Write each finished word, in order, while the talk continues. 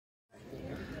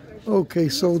Okay,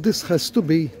 so this has to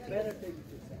be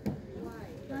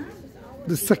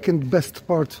the second best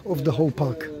part of the whole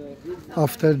park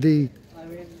after the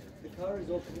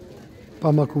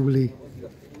Pamukkale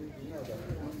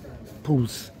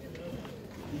pools.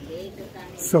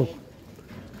 So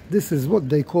this is what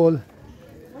they call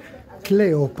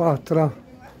Cleopatra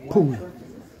pool.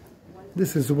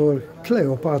 This is where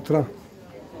Cleopatra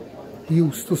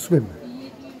used to swim.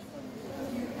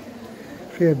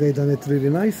 Here they done it really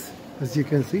nice, as you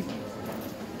can see.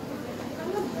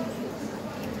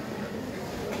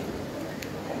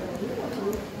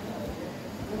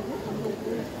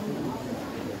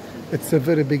 It's a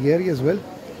very big area as well.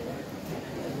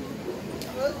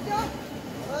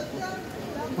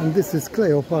 And this is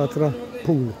Cleopatra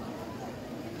pool.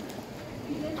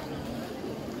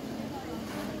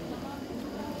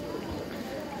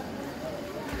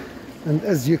 And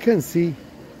as you can see,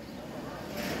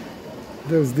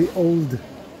 there's the old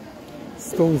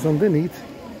stones underneath.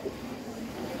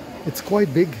 It's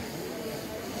quite big.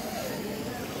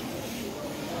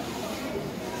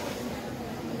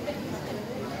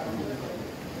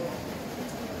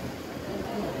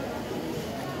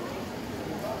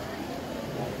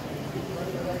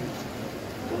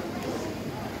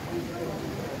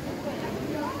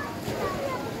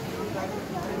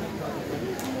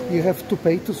 You have to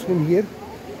pay to swim here,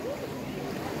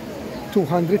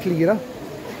 200 lira,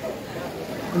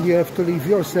 and you have to leave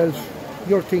your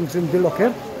things in the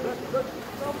locker.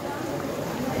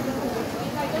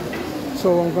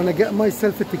 So I'm gonna get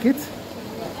myself a ticket,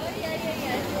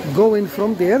 go in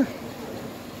from there.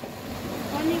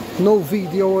 No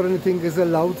video or anything is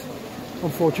allowed,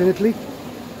 unfortunately,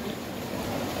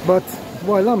 but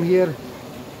while I'm here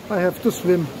I have to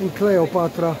swim in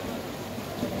Cleopatra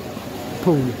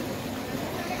pool.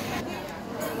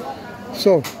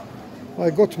 So I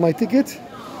got my ticket,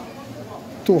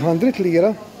 200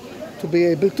 lira, to be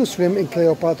able to swim in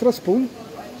Cleopatra's pool.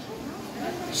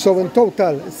 So in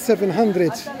total it's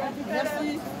 700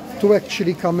 to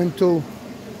actually come into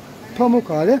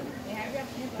Pamukkale,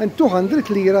 and 200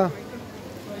 lira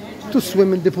to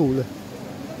swim in the pool.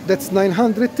 That's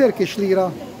 900 Turkish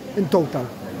lira in total.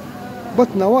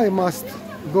 But now I must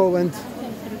go and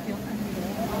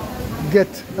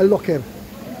get a locker,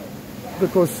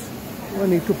 because I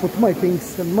need to put my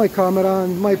things and my camera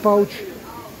and my pouch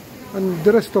and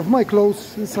the rest of my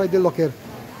clothes inside the locker,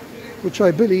 which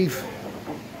I believe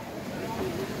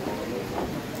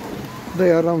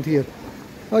they are around here.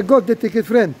 I got the ticket,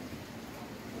 friend.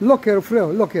 Locker,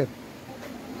 friend, locker.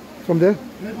 From there?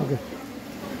 Okay.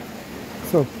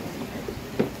 So,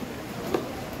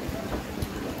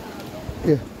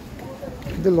 yeah,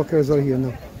 the lockers are here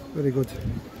now. Very good.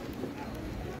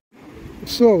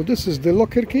 So this is the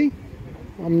locker key.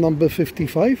 I'm number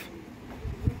 55.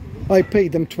 I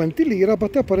paid them 20 lira,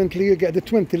 but apparently you get the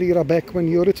 20 lira back when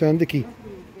you return the key.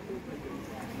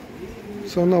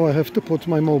 So now I have to put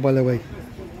my mobile away.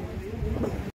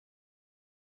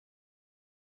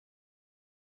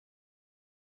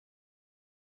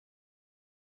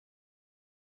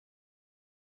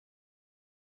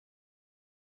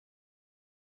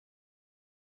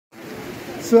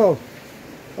 So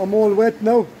I'm all wet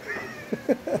now.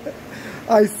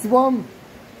 I swam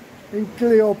in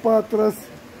Cleopatra's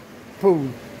pool.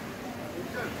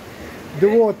 The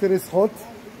water is hot.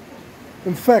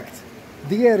 In fact,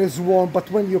 the air is warm,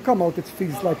 but when you come out it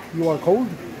feels like you are cold.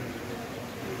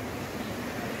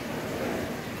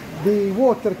 The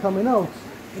water coming out,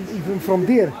 and even from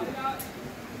there,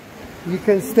 you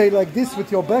can stay like this with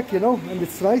your back, you know, and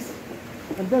it's nice.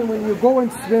 And then when you go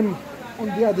and swim on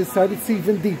the other side, it's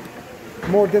even deep,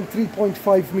 more than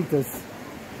 3.5 meters.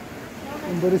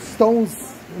 And there is stones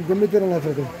in the middle and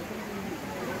everything.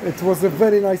 It was a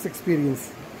very nice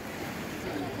experience.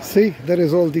 See, there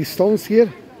is all these stones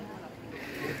here.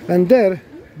 And there,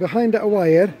 behind that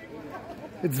wire,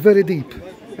 it's very deep.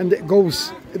 And it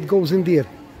goes in there.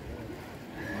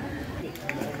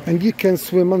 And you can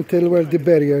swim until where the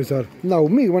barriers are. Now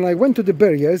me, when I went to the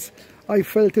barriers, I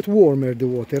felt it warmer, the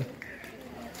water.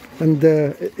 And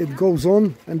it goes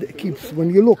on and it keeps,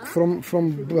 when you look from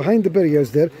behind the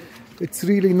barriers there, it's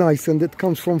really nice, and it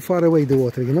comes from far away, the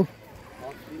water, you know.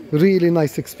 Really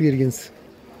nice experience.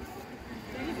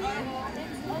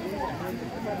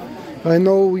 I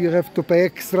know you have to pay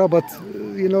extra, but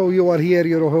you know, you are here,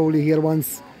 you're only here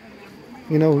once.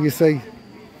 You know, you say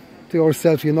to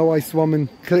yourself, you know, I swam in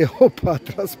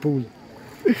Cleopatra's pool.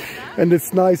 And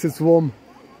it's nice, it's warm.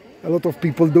 A lot of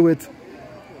people do it.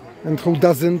 And who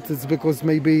doesn't, it's because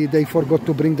maybe they forgot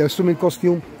to bring their swimming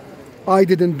costume. I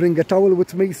didn't bring a towel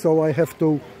with me, so I have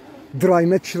to dry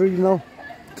naturally now.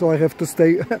 so I have to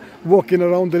stay walking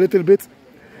around a little bit.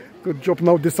 Good job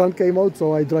now the sun came out,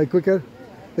 so I dry quicker.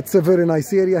 It's a very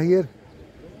nice area here.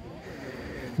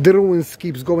 The ruins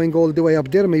keeps going all the way up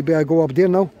there. Maybe I go up there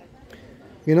now,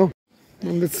 you know.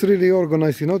 And it's really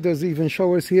organized, you know. There's even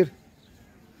showers here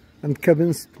and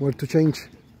cabins where to change.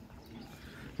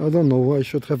 I don't know, I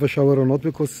should have a shower or not,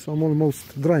 because I'm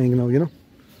almost drying now, you know.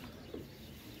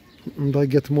 And I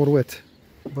get more wet.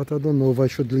 But I don't know if I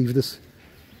should leave this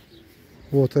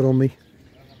water on me.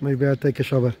 Maybe I'll take a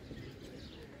shower.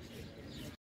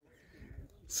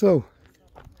 So,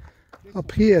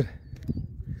 up here,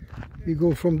 you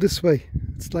go from this way.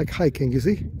 It's like hiking, you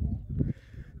see?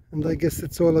 And I guess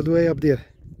it's all the way up there.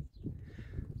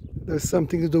 There's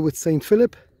something to do with Saint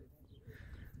Philip.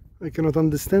 I cannot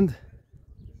understand.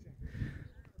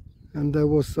 And there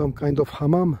was some kind of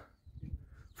hammam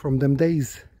from them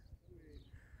days.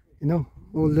 You know,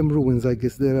 all them ruins, I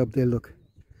guess, they're up there, look.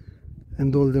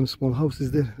 And all them small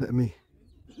houses there. Let me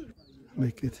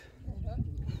make it.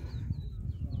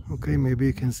 Okay, maybe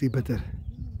you can see better.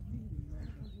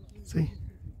 See?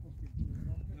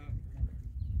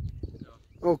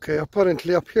 Okay,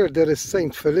 apparently up here there is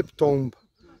Saint Philip tomb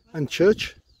and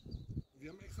church.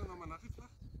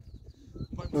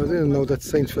 I didn't know that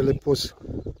Saint Philip was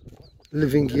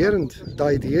living here and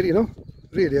died here, you know.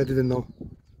 Really, I didn't know.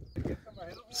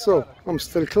 So, I'm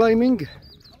still climbing.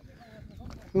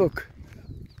 Look.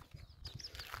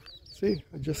 See,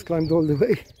 I just climbed all the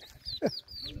way.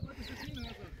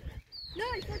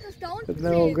 But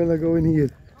now I'm gonna go in here.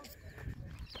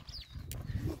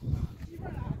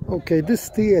 Okay, this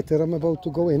theater I'm about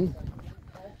to go in,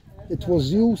 it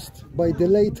was used by the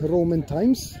late Roman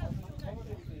times,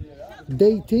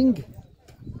 dating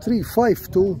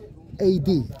 352 AD.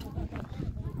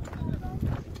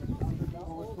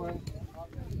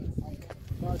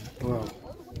 Wow.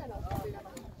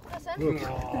 Look.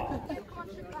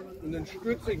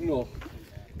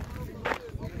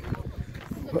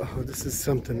 Wow, this is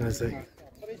something, I say.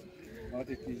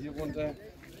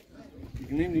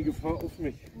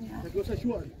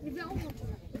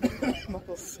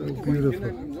 So beautiful.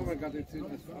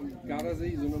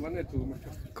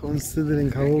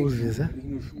 Considering how old it is, eh?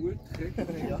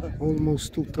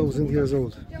 Almost 2,000 years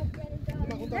old.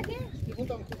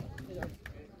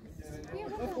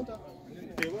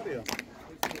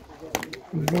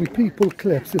 When people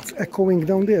clap, it's echoing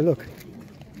down there, look.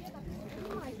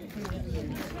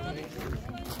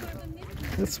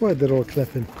 That's why they're all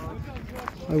clapping.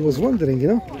 I was wondering, you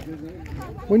know,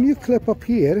 when you clap up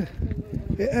here,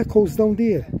 it echoes down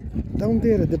there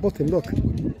at the bottom, look.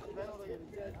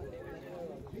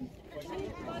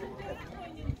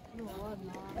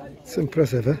 It's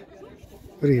impressive, eh?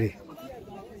 Really.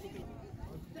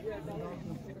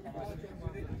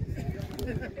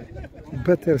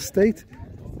 Better state,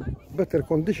 better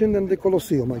condition than the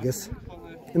Colosseum, I guess,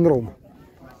 in Rome.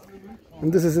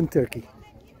 And this is in Turkey.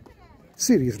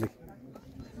 Seriously.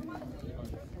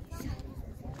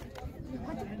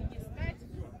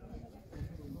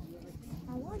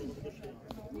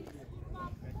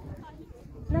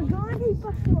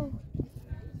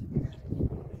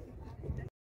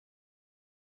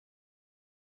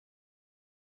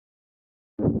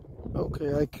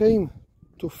 Okay, I came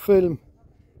to film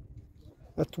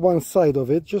at one side of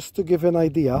it just to give an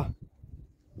idea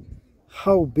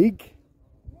how big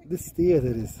this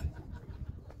theater is.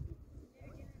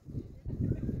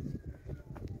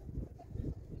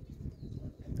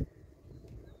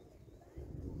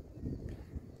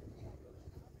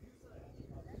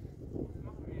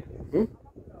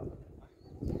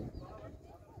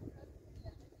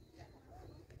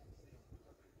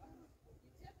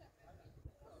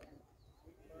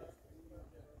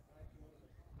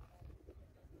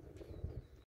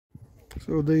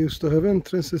 So they used to have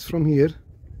entrances from here.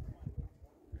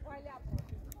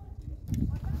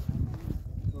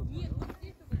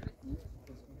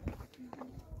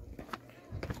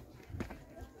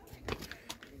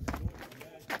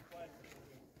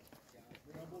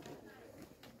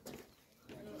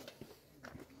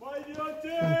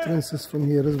 Entrances from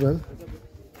here as well.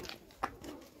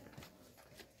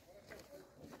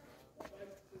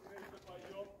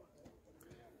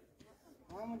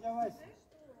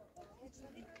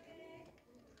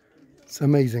 It's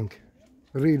amazing,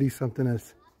 really something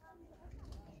else.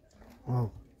 Wow.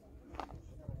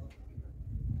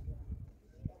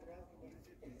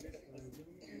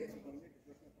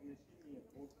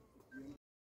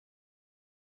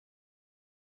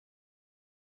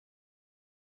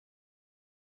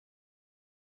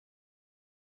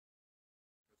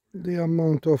 The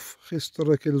amount of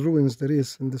historical ruins there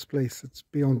is in this place, it's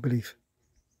beyond belief,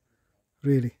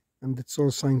 really. and it's all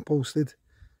signposted,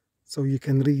 so you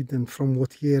can read and from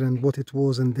what year and what it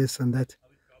was and this and that.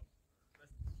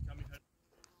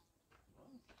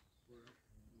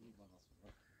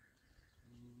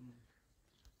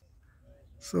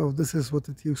 So this is what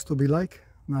it used to be like.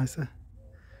 Nice, eh?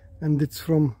 And it's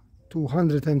from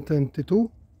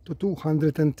 222 to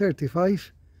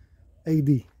 235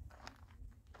 AD.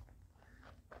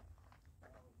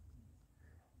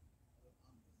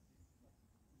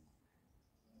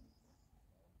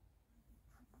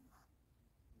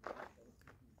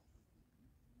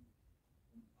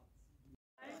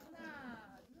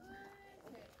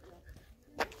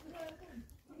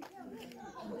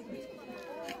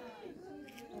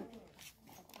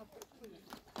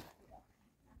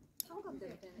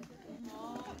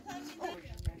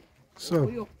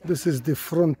 So this is the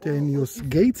Frontenaeus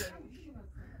Gate,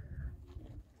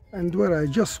 and where I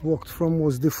just walked from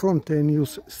was the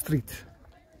Frontenaeus Street,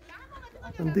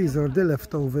 and these are the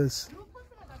leftovers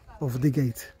of the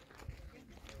gate.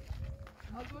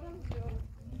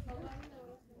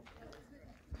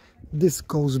 This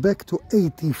goes back to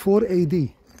 84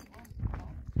 AD.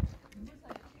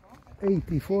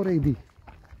 84 AD.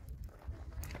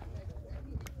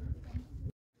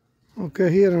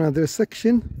 Okay, here another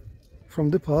section from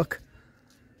the park.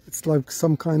 It's like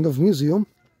some kind of museum.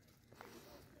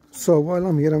 So while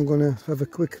I'm here, I'm gonna have a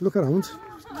quick look around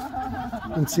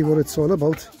and see what it's all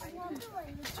about.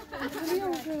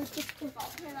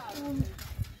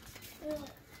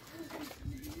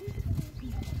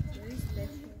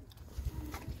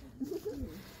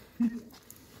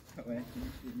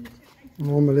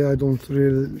 Normally I don't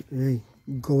really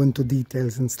go into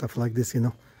details and stuff like this, you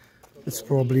know. It's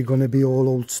probably gonna be all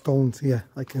old stones. Yeah,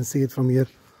 I can see it from here.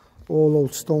 All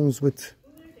old stones with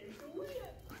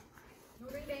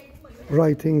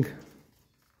writing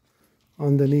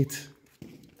underneath.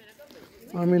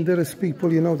 I mean, there is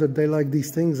people, you know, that they like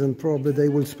these things, and probably they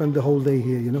will spend the whole day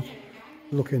here, you know,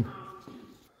 looking.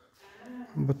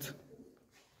 But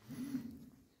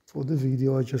for the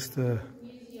video, I just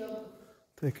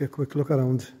take a quick look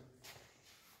around.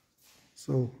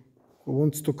 So who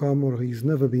wants to come or he's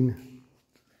never been,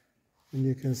 and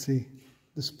you can see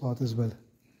this part as well.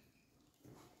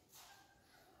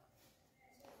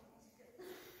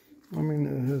 I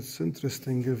mean, it's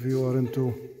interesting if you are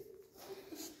into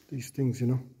these things, you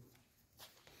know.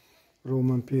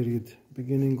 Roman period,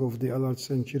 beginning of the 11th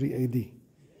century AD,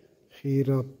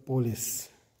 Hierapolis.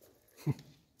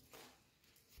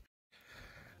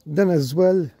 Then as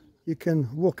well, you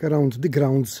can walk around the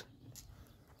grounds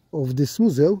of this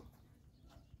museum.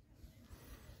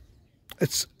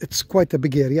 It's quite a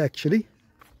big area actually.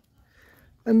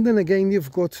 And then again,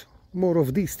 you've got more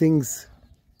of these things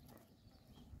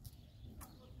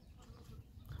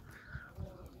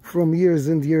from years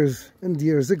and years and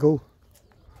years ago,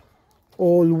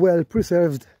 all well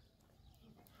preserved,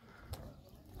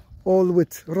 all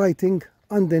with writing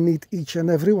underneath each and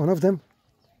every one of them,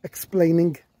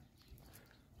 explaining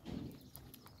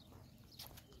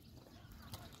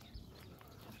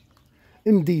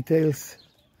in details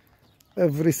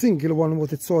every single one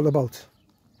what it's all about.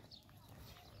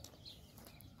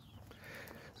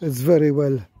 It's very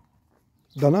well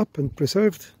done up and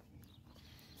preserved.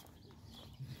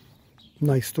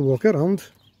 Nice to walk around,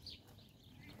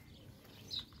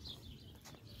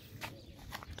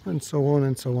 and so on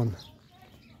and so on.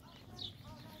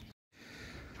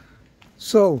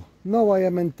 So now I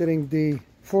am entering the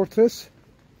fortress.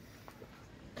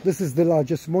 This is the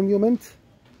largest monument.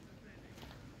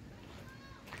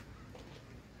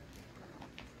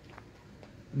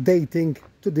 Dating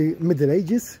to the Middle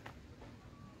Ages.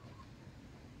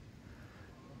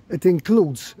 It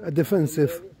includes a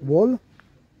defensive wall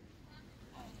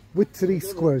with 3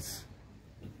 squares,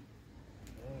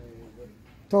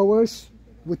 towers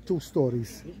with 2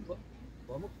 stories,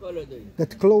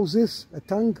 that closes a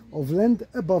tongue of land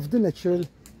above the natural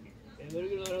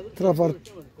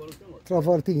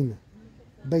travertine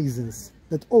basins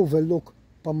that overlook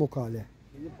Pamukkale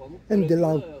and the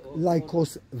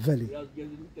Lycos Valley.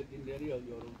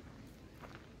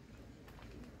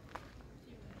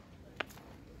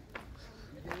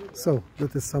 So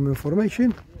that is some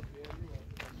information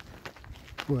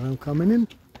where I'm coming in.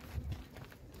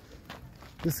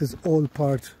 This is all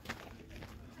part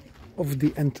of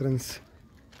the entrance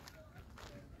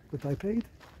that I paid,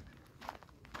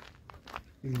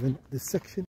 even this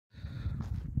section.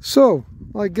 So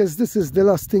I guess this is the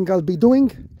last thing I'll be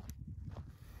doing.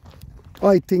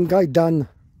 I think I done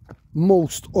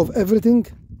most of everything.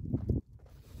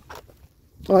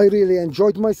 I really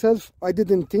enjoyed myself. I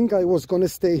didn't think I was gonna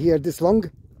stay here this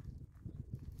long.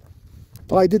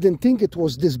 I didn't think it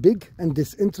was this big and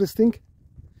this interesting,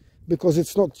 because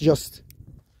it's not just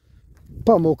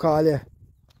Pamukkale,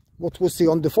 what we see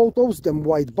on the photos, them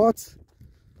white bots,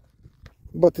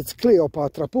 but it's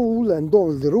Cleopatra pool and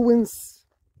all the ruins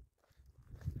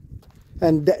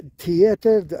and that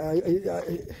theater.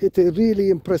 It really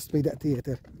impressed me, that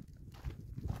theater.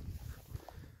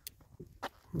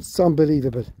 It's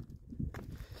unbelievable.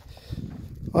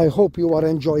 I hope you are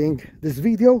enjoying this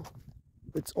video.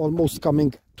 It's almost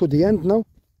coming to the end now.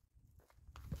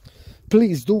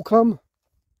 Please do come.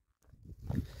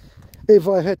 If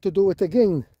I had to do it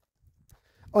again,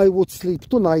 I would sleep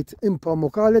tonight in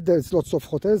Pamukkale. There's lots of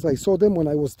hotels. I saw them when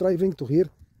I was driving to here.